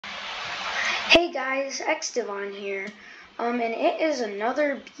Hey guys, Pt.1 here, and it is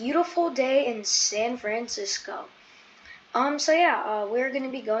another beautiful day in San Francisco. We're going to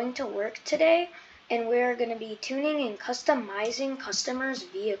be going to work today, and we're going to be tuning and customizing customers'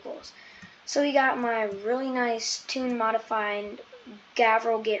 vehicles. So we got my really nice tune modified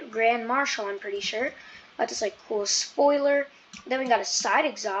Gavril Grand Marshal, I'm pretty sure. Got this cool spoiler. Then we got a side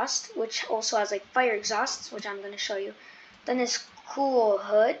exhaust, which also has fire exhausts, which I'm going to show you. Then this cool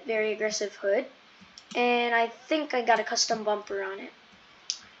hood, very aggressive hood. And I think I got a custom bumper on it.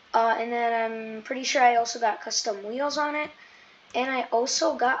 And then I'm pretty sure I also got custom wheels on it. And I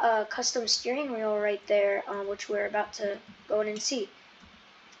also got a custom steering wheel right there, which we're about to go in and see.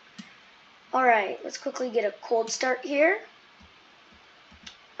 Alright, let's quickly get a cold start here.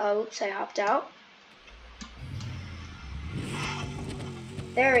 Oops, I hopped out.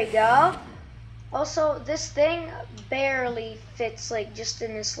 There we go. Also, this thing barely fits just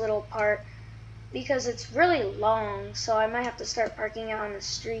in this little part, because it's really long, so I might have to start parking it on the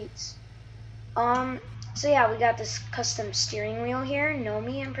streets. We got this custom steering wheel here,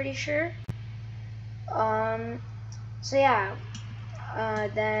 Nomi, I'm pretty sure.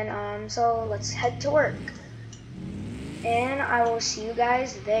 So let's head to work. And I will see you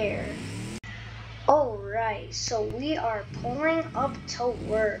guys there. Alright, so we are pulling up to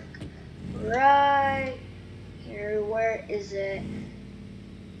work. Right here, where is it?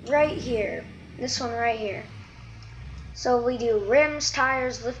 Right here. This one right here. So we do rims,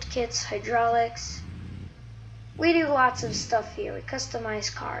 tires, lift kits, hydraulics. We do lots of stuff here. We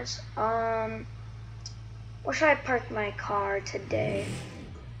customize cars. Where should I park my car today?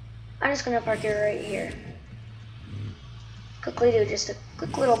 I'm just gonna park it right here. Quickly do just a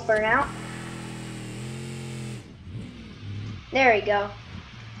quick little burnout. There we go.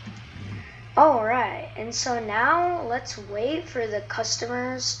 Alright, and so now let's wait for the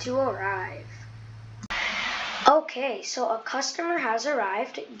customers to arrive. Okay, so a customer has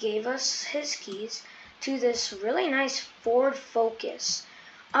arrived, gave us his keys to this really nice Ford Focus.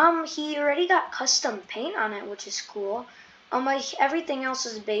 He already got custom paint on it, which is cool. Everything else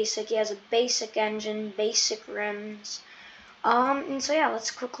is basic. He has a basic engine, basic rims.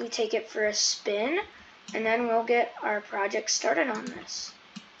 Let's quickly take it for a spin, and then we'll get our project started on this.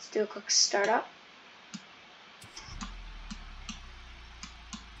 Let's do a quick startup.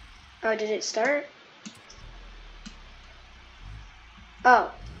 Oh, did it start?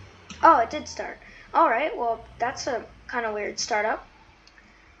 Oh, it did start. Alright, well, that's a kind of weird startup.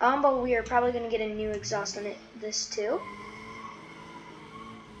 But we are probably going to get a new exhaust on this too.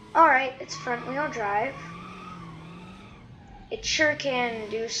 Alright, it's front wheel drive. It sure can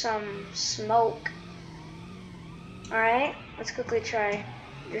do some smoke. Alright, let's quickly try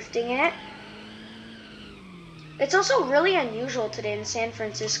drifting it. It's also really unusual today in San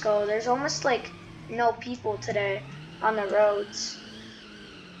Francisco. There's almost no people today on the roads.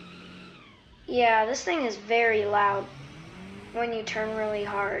 Yeah, this thing is very loud when you turn really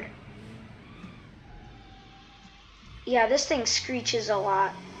hard. Yeah, this thing screeches a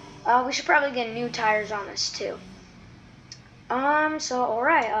lot. We should probably get new tires on this too.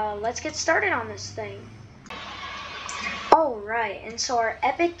 Alright, let's get started on this thing. Alright, and so our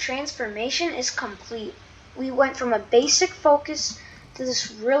epic transformation is complete. We went from a basic Focus to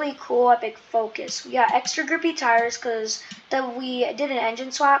this really cool epic Focus. We got extra grippy tires because we did an engine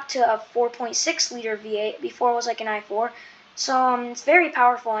swap to a 4.6 liter V8. Before it was an i4. So it's a very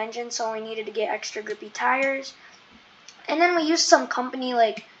powerful engine, so we needed to get extra grippy tires. And then we used some company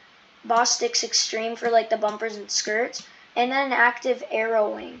Bostix Extreme for the bumpers and skirts. And then an active aero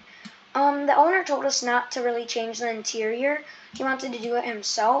wing. The owner told us not to really change the interior. He wanted to do it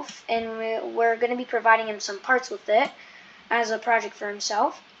himself, and we're going to be providing him some parts with it as a project for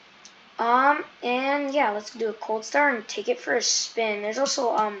himself. Let's do a cold start and take it for a spin. There's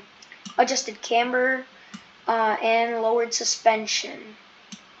also adjusted camber and lowered suspension.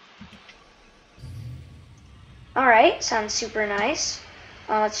 Alright, sounds super nice.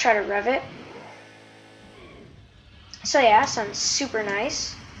 Let's try to rev it. So yeah, sounds super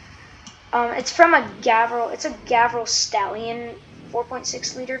nice. It's from a Gavril Stallion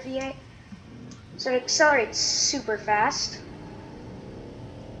 4.6 liter V8. So it accelerates super fast.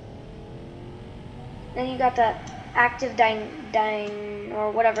 Then you got the active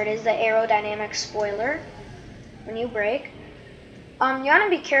or whatever it is, the aerodynamic spoiler when you brake. You want to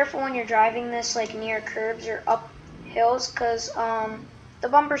be careful when you're driving this near curbs or up hills, because the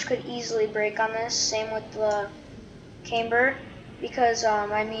bumpers could easily break on this. Same with the camber, because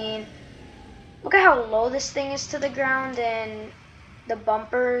look at how low this thing is to the ground, and the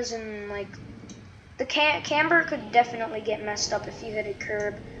bumpers and the camber could definitely get messed up if you hit a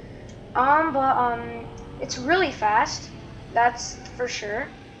curb. It's really fast. That's for sure.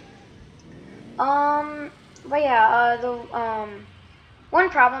 But yeah, one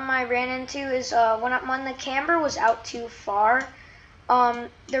problem I ran into is when the camber was out too far,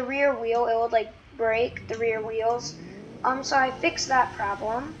 the rear wheel, it would like break the rear wheels. So I fixed that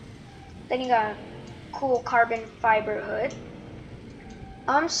problem. Then you got a cool carbon fiber hood.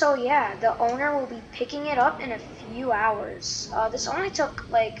 So yeah, the owner will be picking it up in a few hours. This only took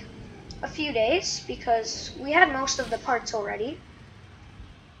like a few days because we had most of the parts already.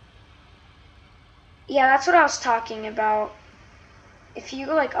 Yeah, that's what I was talking about. If you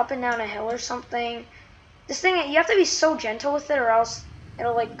go like up and down a hill or something, this thing, you have to be so gentle with it or else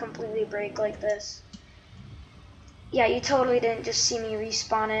it'll like completely break like this. Yeah, you totally didn't just see me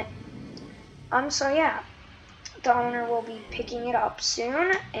respawn it. So yeah, the owner will be picking it up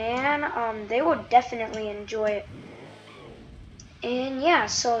soon, and they will definitely enjoy it. And yeah,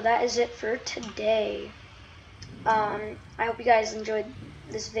 so that is it for today. I hope you guys enjoyed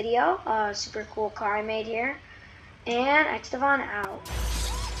this video. Super cool car I made here. And Pt.1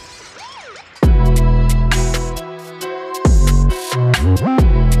 out.